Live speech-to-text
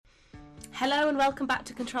Hello and welcome back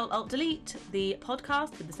to Control Alt Delete, the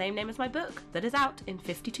podcast with the same name as my book that is out in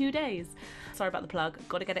 52 days. Sorry about the plug,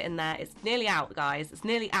 got to get it in there. It's nearly out, guys. It's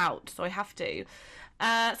nearly out, so I have to.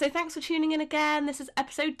 So thanks for tuning in again. This is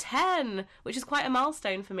episode 10, which is quite a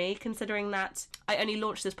milestone for me, considering that I only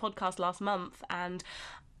launched this podcast last month and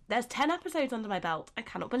there's 10 episodes under my belt. I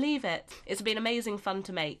cannot believe it. It's been amazing fun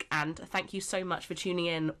to make, and thank you so much for tuning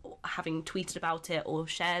in, having tweeted about it or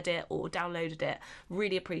shared it or downloaded it.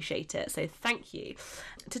 Really appreciate it, so thank you.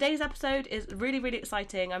 Today's episode is really, really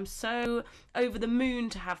exciting. I'm so over the moon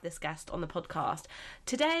to have this guest on the podcast.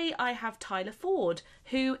 Today I have Tyler Ford,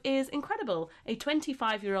 who is incredible, a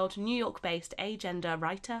 25-year-old New York-based agender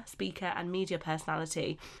writer, speaker and media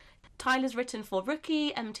personality. Tyler's written for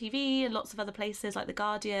Rookie, MTV and lots of other places like The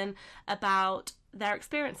Guardian about their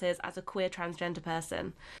experiences as a queer transgender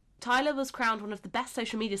person. Tyler was crowned one of the best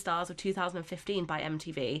social media stars of 2015 by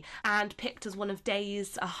MTV and picked as one of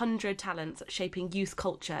Day's 100 talents shaping youth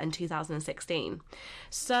culture in 2016.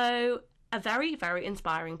 So, a very, very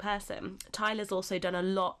inspiring person. Tyler's also done a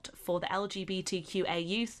lot for the LGBTQA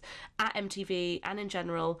youth at MTV and in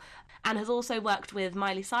general, and has also worked with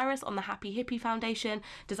Miley Cyrus on the Happy Hippie Foundation,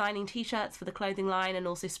 designing t-shirts for the clothing line and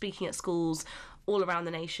also speaking at schools all around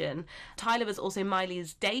the nation. Tyler was also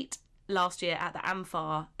Miley's date last year at the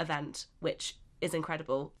AmFAR event, which is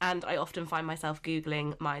incredible, and I often find myself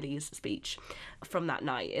Googling Miley's speech from that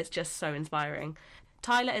night. It's just so inspiring.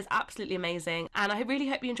 Tyler is absolutely amazing, and I really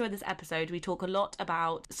hope you enjoyed this episode. We talk a lot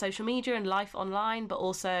about social media and life online, but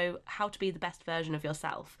also how to be the best version of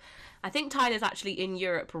yourself. I think Tyler's actually in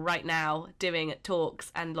Europe right now doing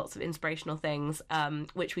talks and lots of inspirational things,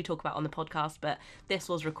 which we talk about on the podcast, but this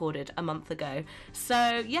was recorded a month ago.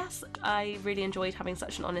 So yes, I really enjoyed having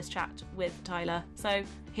such an honest chat with Tyler. So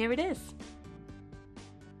here it is.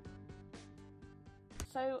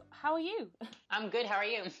 So how are you? I'm good. How are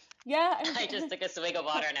you? Yeah. I just took a swig of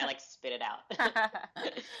water and I spit it out.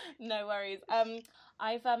 No worries.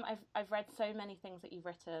 I've read so many things that you've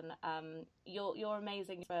written. You're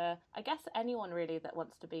amazing for, I guess, anyone really that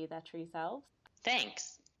wants to be their true self.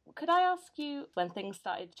 Thanks. Could I ask you when things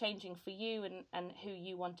started changing for you and who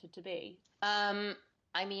you wanted to be? I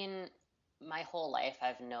mean, my whole life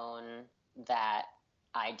I've known that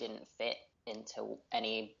I didn't fit into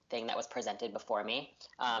anything that was presented before me.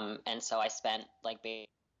 And so I spent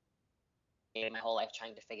my whole life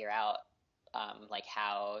trying to figure out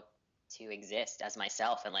how to exist as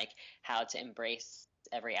myself and how to embrace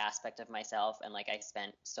every aspect of myself. And I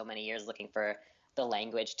spent so many years looking for the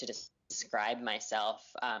language to describe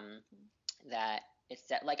myself that it's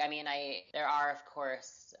there are of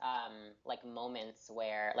course moments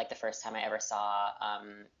where the first time I ever saw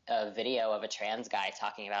a video of a trans guy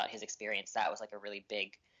talking about his experience, that was a really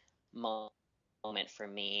big moment for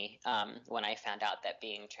me when I found out that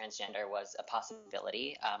being transgender was a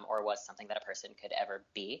possibility or was something that a person could ever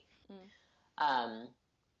be.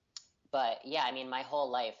 But yeah, I mean, my whole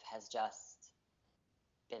life has just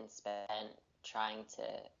been spent trying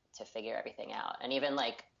to figure everything out. And even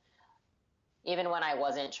when I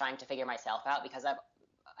wasn't trying to figure myself out, because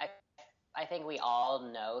I think we all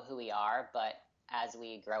know who we are, but as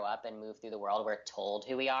we grow up and move through the world, we're told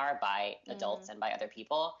who we are by adults and by other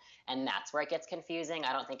people. And that's where it gets confusing.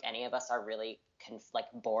 I don't think any of us are really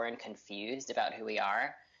born confused about who we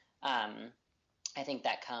are. I think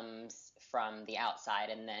that comes from the outside.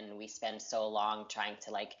 And then we spend so long trying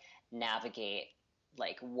to navigate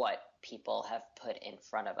what people have put in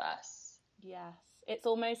front of us. Yes. It's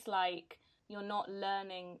almost like you're not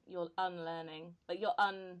learning, you're unlearning. You're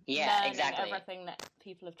unlearning everything that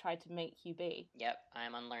people have tried to make you be. Yep,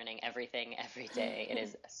 I'm unlearning everything every day. It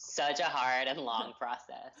is such a hard and long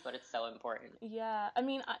process, but it's so important. Yeah, I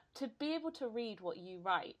mean, to be able to read what you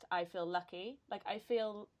write, I feel lucky. I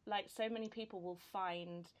feel like so many people will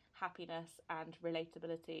find happiness and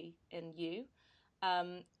relatability in you.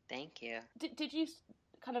 Thank you. Did you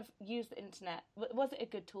kind of use the internet? Was it a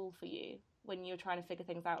good tool for you when you were trying to figure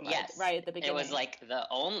things out right at the beginning? It was the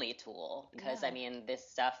only tool, because I mean, this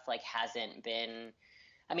stuff hasn't been,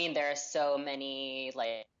 I mean, there are so many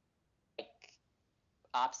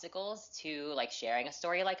obstacles to sharing a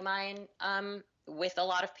story like mine with a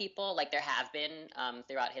lot of people. There have been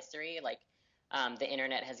throughout history. The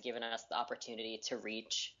internet has given us the opportunity to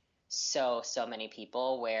reach so many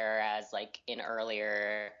people, whereas in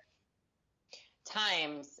earlier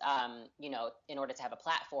times, in order to have a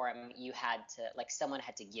platform, you had to someone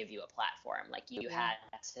had to give you a platform. You had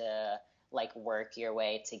to work your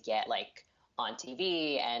way to get on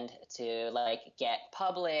TV and to get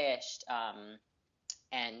published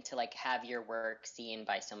and to have your work seen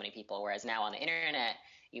by so many people. Whereas now on the internet,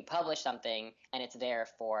 you publish something and it's there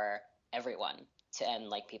for everyone and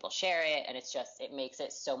like people share it, and it makes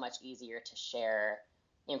it so much easier to share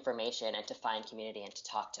information and to find community and to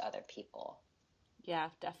talk to other people. Yeah,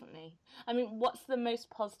 definitely. I mean, what's the most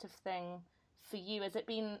positive thing for you?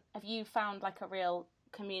 Have you found like a real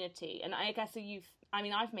community? And I guess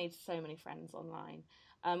I've made so many friends online.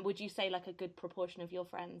 Would you say like a good proportion of your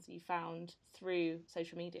friends you found through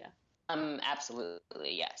social media?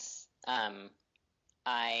 Absolutely, yes.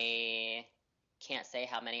 I can't say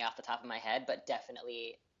how many off the top of my head, but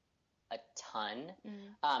definitely a ton.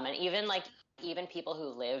 And even people who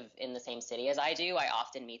live in the same city as I do, I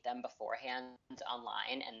often meet them beforehand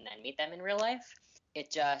online and then meet them in real life.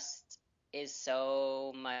 It just is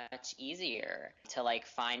so much easier to like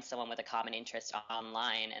find someone with a common interest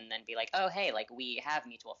online and then be like, oh, hey, like we have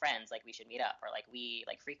mutual friends, like we should meet up, or like we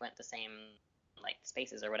like frequent the same like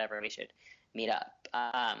spaces or whatever, we should meet up.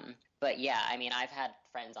 But yeah, I mean, I've had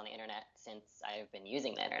friends on the internet since I've been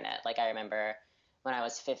using the internet. Like I remember when I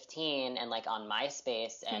was 15 and like on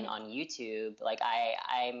MySpace and on YouTube, like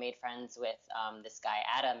I made friends with this guy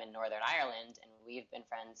Adam in Northern Ireland, and we've been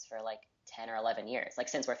friends for like 10 or 11 years, like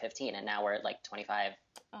since we're 15, and now we're like 25,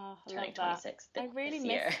 turning 26 I really this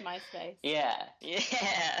year. miss MySpace. Yeah.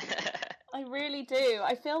 I really do.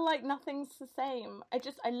 I feel like nothing's the same.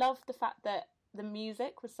 I love the fact that the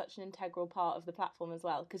music was such an integral part of the platform as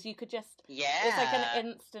well, because you could just, it's like an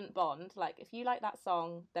instant bond. Like if you like that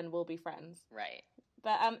song, then we'll be friends. Right.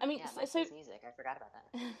 But I mean, yeah, so music, I forgot about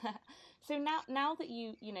that. So now that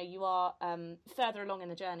you are further along in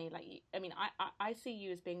the journey, like I see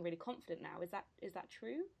you as being really confident now. Is that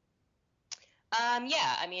true?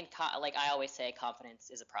 Yeah, I mean, like I always say, confidence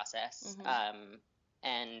is a process.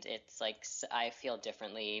 And it's like I feel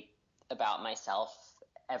differently about myself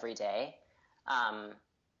every day.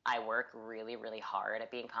 I work really, really hard at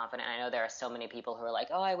being confident. I know there are so many people who are like,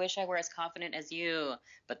 oh, I wish I were as confident as you,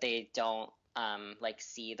 but they don't like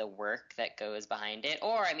see the work that goes behind it.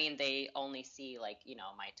 Or, I mean, they only see like,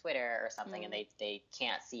 my Twitter or something, and they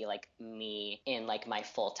can't see like me in like my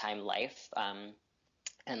full-time life,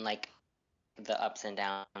 and like the ups and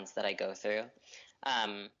downs that I go through.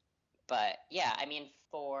 But yeah, I mean,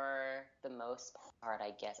 for the most part,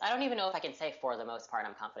 I guess, I don't even know if I can say for the most part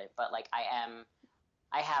I'm confident, but like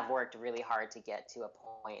I have worked really hard to get to a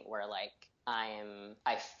point where like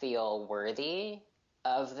I feel worthy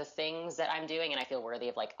of the things that I'm doing, and I feel worthy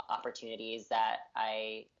of like opportunities that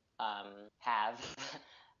I have.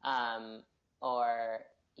 Or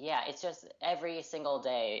yeah, it's just every single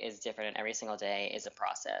day is different, and every single day is a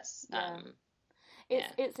process.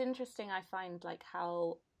 It's interesting. I find like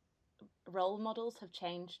how role models have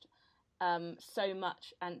changed so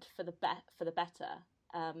much, and for the better.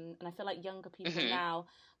 And I feel like younger people now,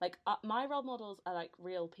 like my role models are like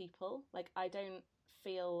real people. Like I don't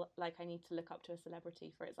feel like I need to look up to a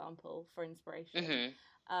celebrity, for example, for inspiration.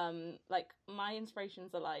 Like my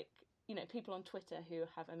inspirations are like, people on Twitter who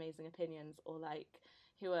have amazing opinions, or like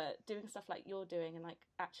who are doing stuff like you're doing, and like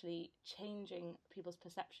actually changing people's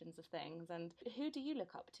perceptions of things. And who do you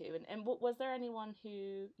look up to? And was there anyone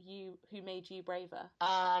who made you braver?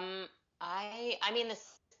 I mean,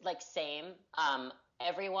 this like same.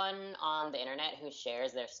 Everyone on the internet who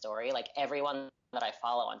shares their story, like everyone that I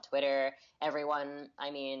follow on Twitter,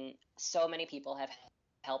 I mean, so many people have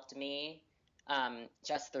helped me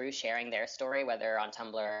just through sharing their story, whether on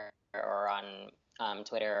Tumblr or on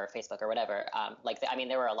Twitter or Facebook or whatever.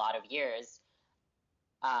 There were a lot of years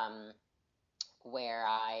where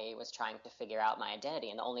I was trying to figure out my identity,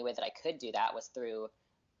 and the only way that I could do that was through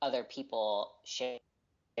other people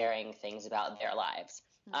sharing things about their lives.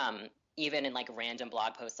 Even in like random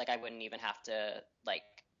blog posts, like I wouldn't even have to like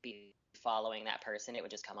be following that person. It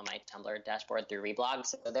would just come on my Tumblr dashboard through Reblog.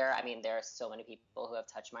 So there are so many people who have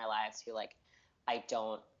touched my lives who like I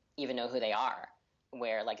don't even know who they are,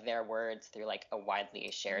 where like their words through like a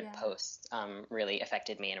widely shared post really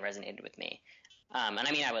affected me and resonated with me. And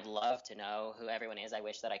I mean, I would love to know who everyone is. I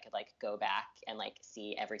wish that I could like go back and like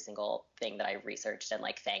see every single thing that I researched and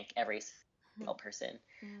like thank every single person.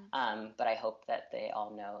 But I hope that they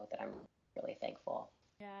all know that I'm really thankful.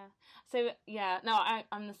 Yeah. So yeah, no,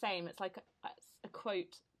 I'm the same. It's like a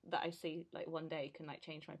quote that I see like one day can like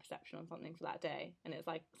change my perception on something for that day, and it's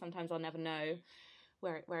like sometimes I'll never know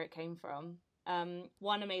where it came from.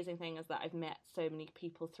 One amazing thing is that I've met so many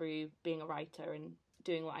people through being a writer and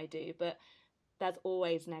doing what I do, but there's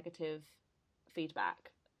always negative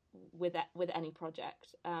feedback with any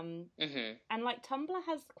project. And like Tumblr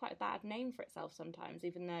has quite a bad name for itself sometimes,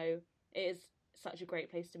 even though it is such a great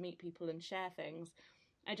place to meet people and share things.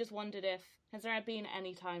 I just wondered has there been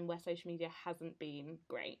any time where social media hasn't been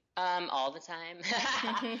great? All the time.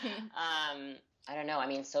 I don't know. I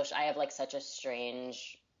mean, I have like such a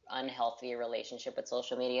strange, unhealthy relationship with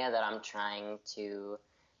social media that I'm trying to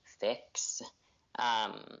fix.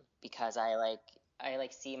 Um, because I like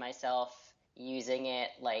see myself using it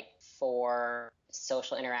like for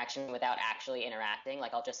social interaction without actually interacting.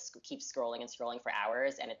 Like I'll just keep scrolling and scrolling for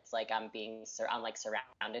hours, and it's like I'm like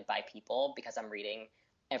surrounded by people because I'm reading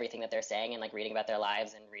everything that they're saying and like reading about their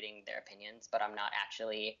lives and reading their opinions, but I'm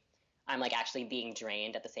like actually being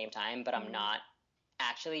drained at the same time, but I'm not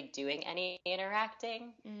actually doing any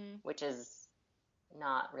interacting, which is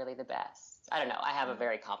not really the best. I don't know. I have a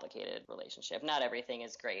very complicated relationship. Not everything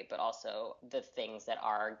is great, but also the things that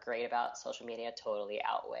are great about social media totally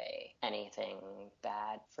outweigh anything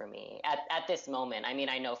bad for me at this moment. I mean,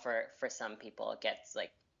 I know for some people it gets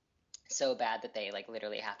like so bad that they like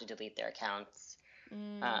literally have to delete their accounts.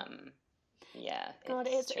 Yeah, God,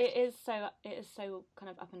 it is so kind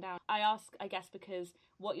of up and down. I ask, I guess, because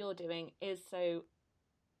what you're doing is so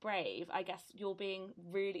brave. I guess you're being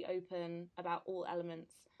really open about all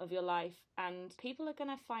elements of your life, and people are going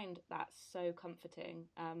to find that so comforting.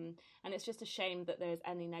 And it's just a shame that there's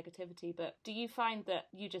any negativity. But do you find that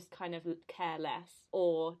you just kind of care less,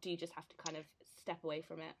 or do you just have to kind of step away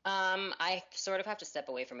from it? I sort of have to step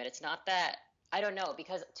away from it. It's not that I don't know,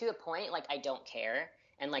 because to a point, like I don't care,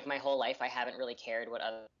 and like my whole life, I haven't really cared what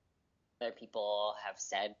other people have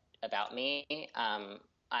said about me.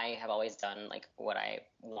 I have always done like what I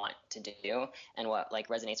want to do and what like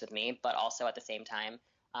resonates with me, but also at the same time,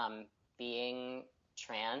 being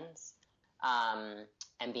trans, um,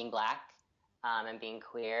 and being black, and being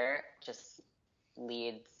queer just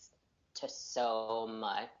leads to so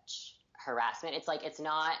much harassment. It's like it's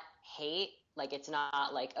not hate, like it's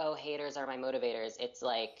not like, oh, haters are my motivators. It's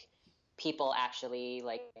like people actually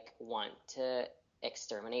like want to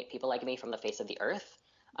exterminate people like me from the face of the earth.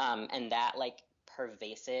 And that like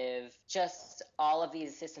pervasive, just all of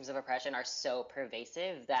these systems of oppression are so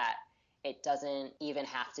pervasive that it doesn't even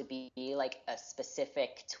have to be like a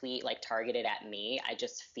specific tweet like targeted at me. I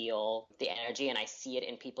just feel the energy and I see it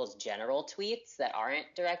in people's general tweets that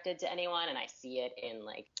aren't directed to anyone, and I see it in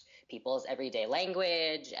like people's everyday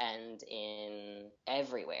language and in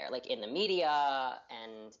everywhere, like in the media,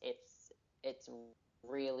 and it's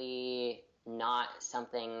really not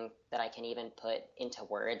something that I can even put into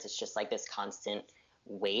words. It's just like this constant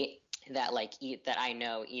weight that like that I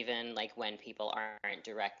know even like when people aren't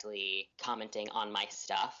directly commenting on my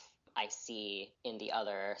stuff, I see in the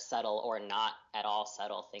other subtle or not at all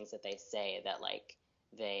subtle things that they say that like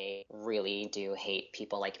they really do hate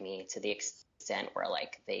people like me to the extent where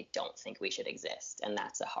like they don't think we should exist, and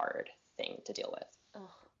that's a hard thing to deal with. Oh,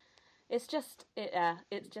 it's just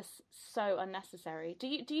so unnecessary. Do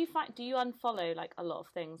you unfollow like a lot of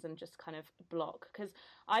things and just kind of block? Because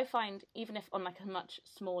I find even if on like a much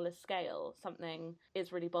smaller scale something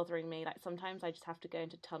is really bothering me, like sometimes I just have to go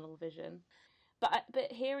into tunnel vision. But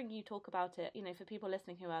hearing you talk about it, for people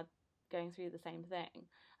listening who are going through the same thing,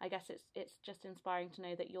 I guess it's just inspiring to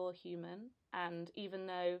know that you're human, and even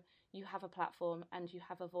though you have a platform and you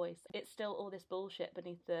have a voice, it's still all this bullshit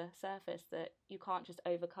beneath the surface that you can't just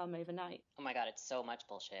overcome overnight. Oh my God, it's so much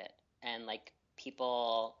bullshit. And like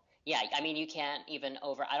people, yeah, I mean, you can't even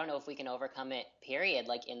I don't know if we can overcome it, period,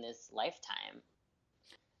 like in this lifetime.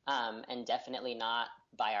 And definitely not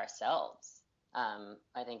by ourselves.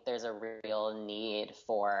 I think there's a real need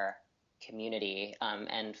for community,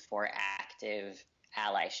 and for active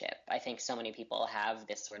allyship. I think so many people have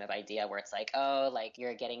this sort of idea where it's like, oh, like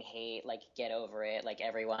you're getting hate, like get over it, like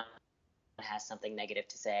everyone has something negative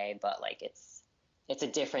to say, but like it's a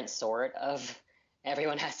different sort of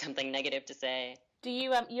everyone has something negative to say. Do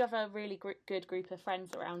you have a really good group of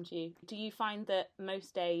friends around you? Do you find that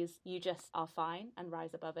most days you just are fine and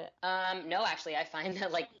rise above it? No, actually, I find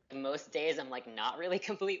that like most days I'm like not really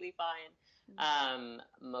completely fine.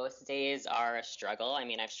 Most days are a struggle. I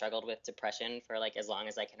mean, I've struggled with depression for like as long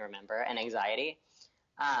as I can remember, and anxiety.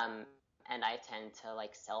 Um, and I tend to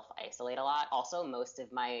like self isolate a lot. Also, most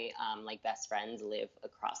of my like best friends live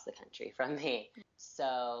across the country from me.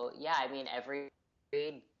 So yeah, I mean,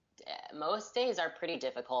 most days are pretty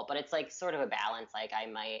difficult, but it's like sort of a balance. Like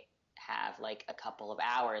I might have like a couple of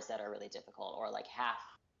hours that are really difficult, or like half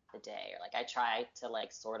the day, or like I try to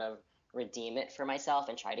like sort of redeem it for myself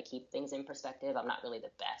and try to keep things in perspective. I'm not really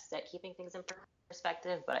the best at keeping things in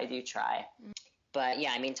perspective, but I do try. But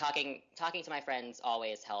yeah, I mean, talking to my friends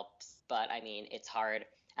always helps, but I mean, it's hard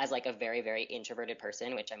as like a very, very introverted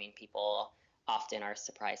person, which I mean, people often are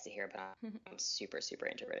surprised to hear, but I'm super, super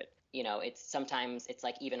introverted. It's sometimes it's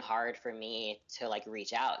like even hard for me to like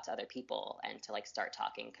reach out to other people and to like start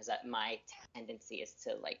talking, because my tendency is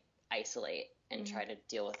to like isolate and try to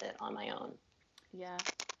deal with it on my own. Yeah.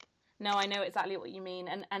 No, I know exactly what you mean,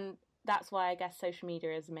 and that's why I guess social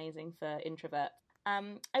media is amazing for introverts.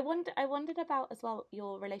 I wondered about as well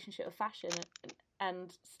your relationship with fashion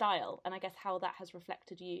and style, and I guess how that has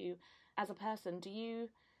reflected you as a person. Do you?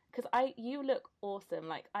 Because you look awesome.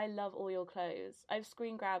 Like I love all your clothes. I've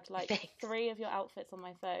screen grabbed like Thanks. 3 of your outfits on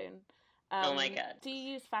my phone. Oh my God. Do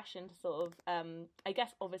you use fashion to sort of, I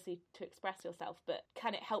guess, obviously to express yourself, but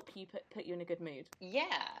can it help you put you in a good mood? Yeah.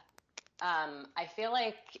 I feel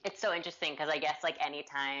like it's so interesting because I guess like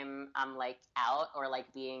anytime I'm like out or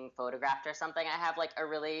like being photographed or something, I have like a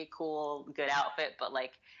really cool, good outfit, but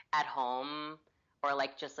like at home or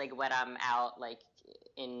like just like when I'm out like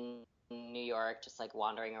in New York, just like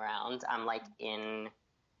wandering around, I'm like in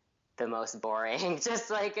the most boring,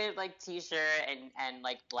 just like a like t-shirt and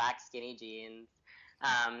like black skinny jeans.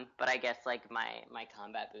 But I guess like my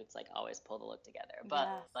combat boots like always pull the look together. But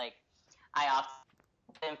Yes. like I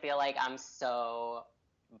often feel like I'm so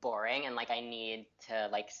boring and like I need to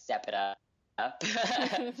like step it up.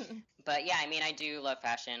 But yeah, I mean, I do love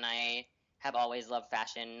fashion. I have always loved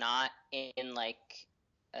fashion, not in like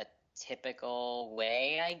a typical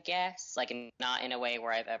way, I guess. Like not in a way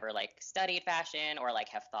where I've ever like studied fashion or like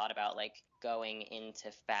have thought about like going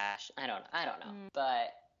into fashion. I don't know.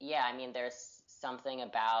 But yeah, I mean, there's something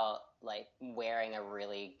about like wearing a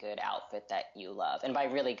really good outfit that you love. And by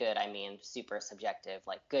really good, I mean super subjective,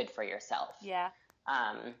 like good for yourself. Yeah.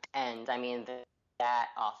 And I mean, that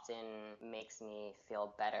often makes me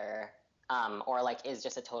feel better, or like is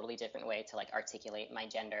just a totally different way to like articulate my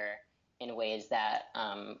gender in ways that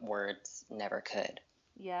words never could.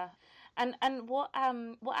 Yeah. And what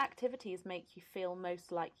activities make you feel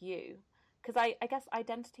most like you? Because I guess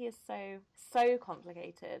identity is so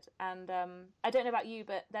complicated, and I don't know about you,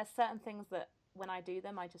 but there's certain things that when I do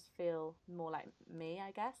them, I just feel more like me.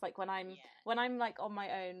 I guess like when I'm like on my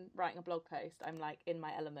own writing a blog post, I'm like in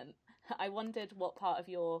my element. I wondered what part of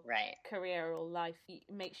your Right. career or life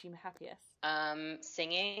makes you happiest.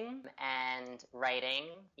 Singing and writing.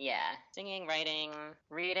 Yeah. Singing, writing,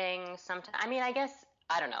 reading sometimes. I mean, I guess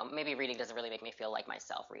I don't know. Maybe reading doesn't really make me feel like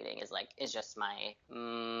myself. Reading is just my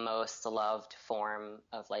most loved form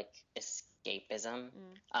of like escapism,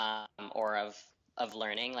 or of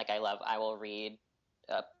learning. Like I will read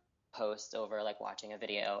a post over like watching a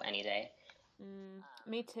video any day.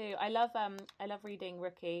 Me too. I love reading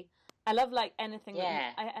Rookie. I love like anything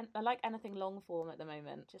that Yeah. I like anything long form at the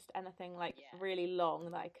moment. Just anything like Yeah. really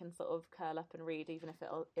long that I can sort of curl up and read, even if it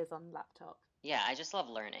is on laptop. Yeah, I just love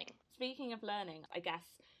learning. Speaking of learning, I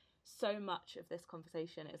guess so much of this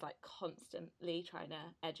conversation is like constantly trying to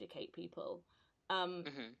educate people.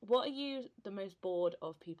 What are you the most bored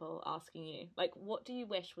of people asking you? Like, what do you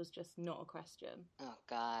wish was just not a question? Oh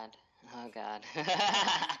God. Oh God.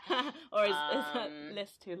 Or is that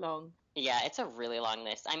list too long? Yeah, it's a really long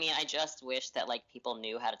list. I mean, I just wish that like people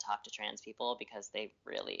knew how to talk to trans people because they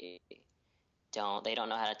really don't. They don't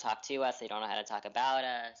know how to talk to us. They don't know how to talk about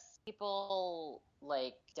us. People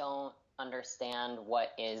like don't understand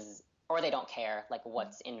what is or they don't care like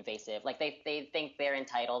what's invasive. Like they think they're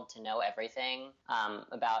entitled to know everything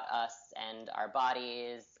about us and our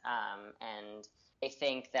bodies, and they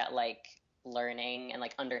think that like learning and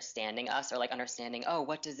like understanding us or like understanding, oh,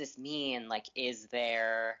 what does this mean, like is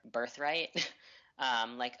their birthright.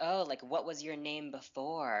 Like, oh, like what was your name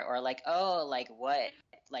before, or like, oh, like what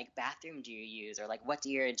like bathroom do you use, or like what do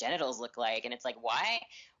your genitals look like. And it's like, why,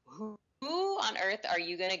 who on earth are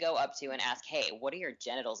you going to go up to and ask, hey, what do your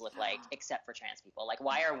genitals look like, except for trans people? Like,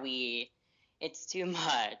 why are we, it's too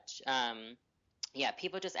much. Yeah,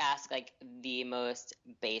 people just ask like the most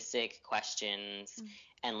basic questions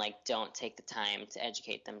and like don't take the time to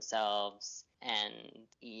educate themselves. And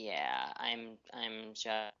yeah, I'm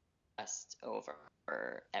just over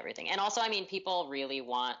everything. And also, I mean, people really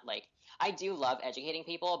want like I do love educating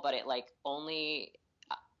people, but it like only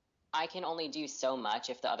I can only do so much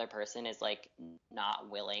if the other person is like not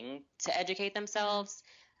willing to educate themselves.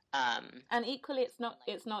 And equally,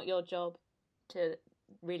 it's not your job to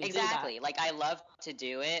really do that. Exactly. Like I love to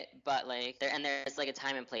do it, but like there's like a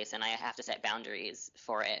time and place, and I have to set boundaries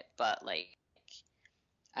for it. But like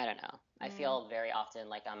I don't know. I feel very often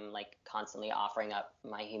like I'm like constantly offering up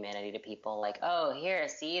my humanity to people. Like, oh, here,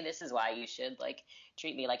 see, this is why you should like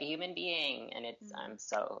treat me like a human being, and it's I'm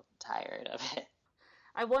so tired of it.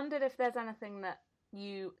 I wondered if there's anything that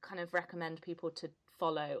you kind of recommend people to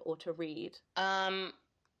follow or to read.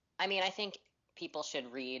 I mean, I think people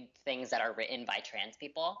should read things that are written by trans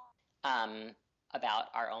people, about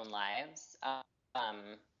our own lives,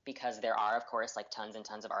 because there are, of course, like tons and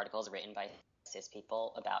tons of articles written by cis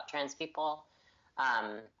people about trans people.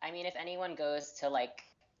 I mean, if anyone goes to like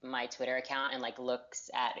my Twitter account and like looks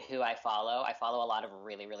at who I follow a lot of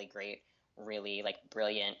really, really great, really like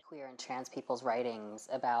brilliant queer and trans people's writings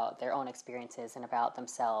about their own experiences and about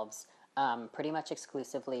themselves, pretty much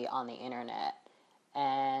exclusively on the internet.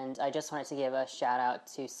 And I just wanted to give a shout out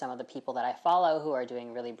to some of the people that I follow who are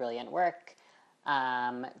doing really brilliant work.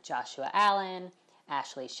 Joshua Allen,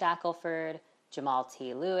 Ashley Shackelford, Jamal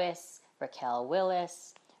T. Lewis, Raquel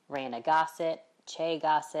Willis, Raina Gossett, Che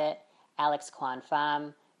Gossett, Alex Kwan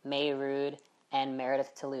Pham, May Rude, and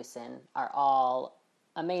Meredith Toulousan are all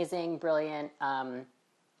amazing, brilliant,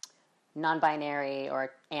 non-binary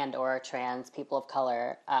or trans people of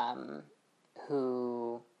color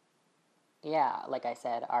who, yeah, like I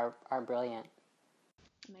said, are brilliant.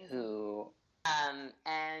 Amazing.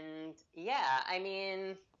 And yeah, I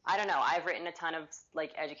mean, I don't know. I've written a ton of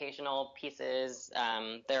like educational pieces.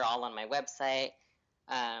 They're all on my website,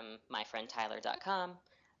 myfriendtyler.com.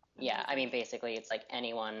 Yeah, I mean, basically, it's like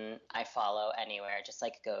anyone I follow anywhere, just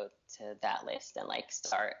like go to that list and like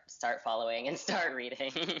start following and start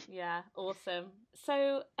reading. Yeah, awesome.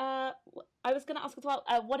 So, I was going to ask as well,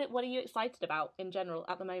 what are you excited about in general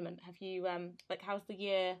at the moment? Have you like how's the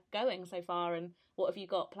year going so far, and what have you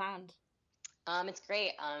got planned? It's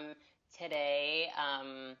great. Today,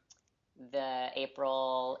 the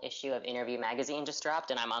April issue of Interview magazine just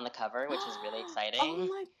dropped, and I'm on the cover, which is really exciting. Oh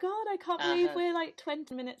my god, I can't believe we're like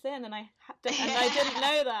 20 minutes in, and I didn't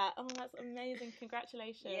know that. Oh, that's amazing!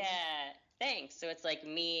 Congratulations. Yeah, thanks. So it's like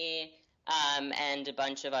me and a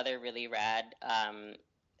bunch of other really rad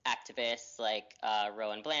activists like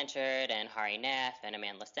Rowan Blanchard and Hari Neff and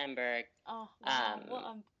Amanda Stenberg. Oh,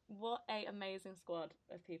 wow. What a amazing squad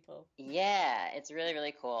of people. Yeah, it's really,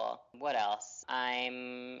 really cool. What else?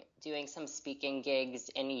 I'm doing some speaking gigs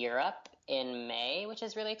in Europe in May, which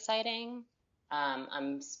is really exciting.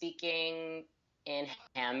 I'm speaking in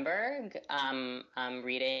Hamburg. I'm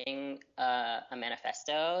reading a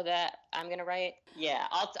manifesto that I'm going to write. Yeah,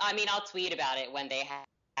 I'll tweet about it when they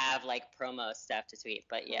have like promo stuff to tweet.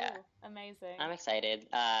 But yeah. Ooh, amazing. I'm excited.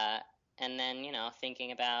 And then,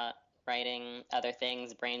 thinking about writing other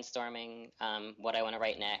things, brainstorming what I want to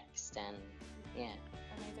write next, and yeah.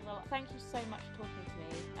 Amazing. Well, thank you so much for talking to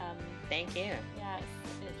me. Thank you. Yeah,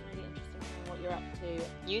 it's really interesting seeing what you're up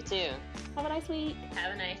to. You too. Have a nice week.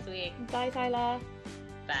 Have a nice week. Bye, Tyler.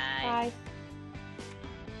 Bye. Bye.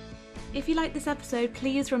 If you liked this episode,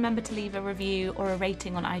 please remember to leave a review or a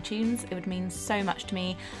rating on iTunes. It would mean so much to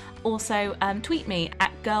me. Also, tweet me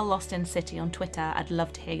at GirlLostInCity on Twitter. I'd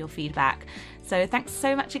love to hear your feedback. So thanks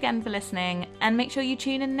so much again for listening, and make sure you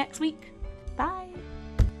tune in next week.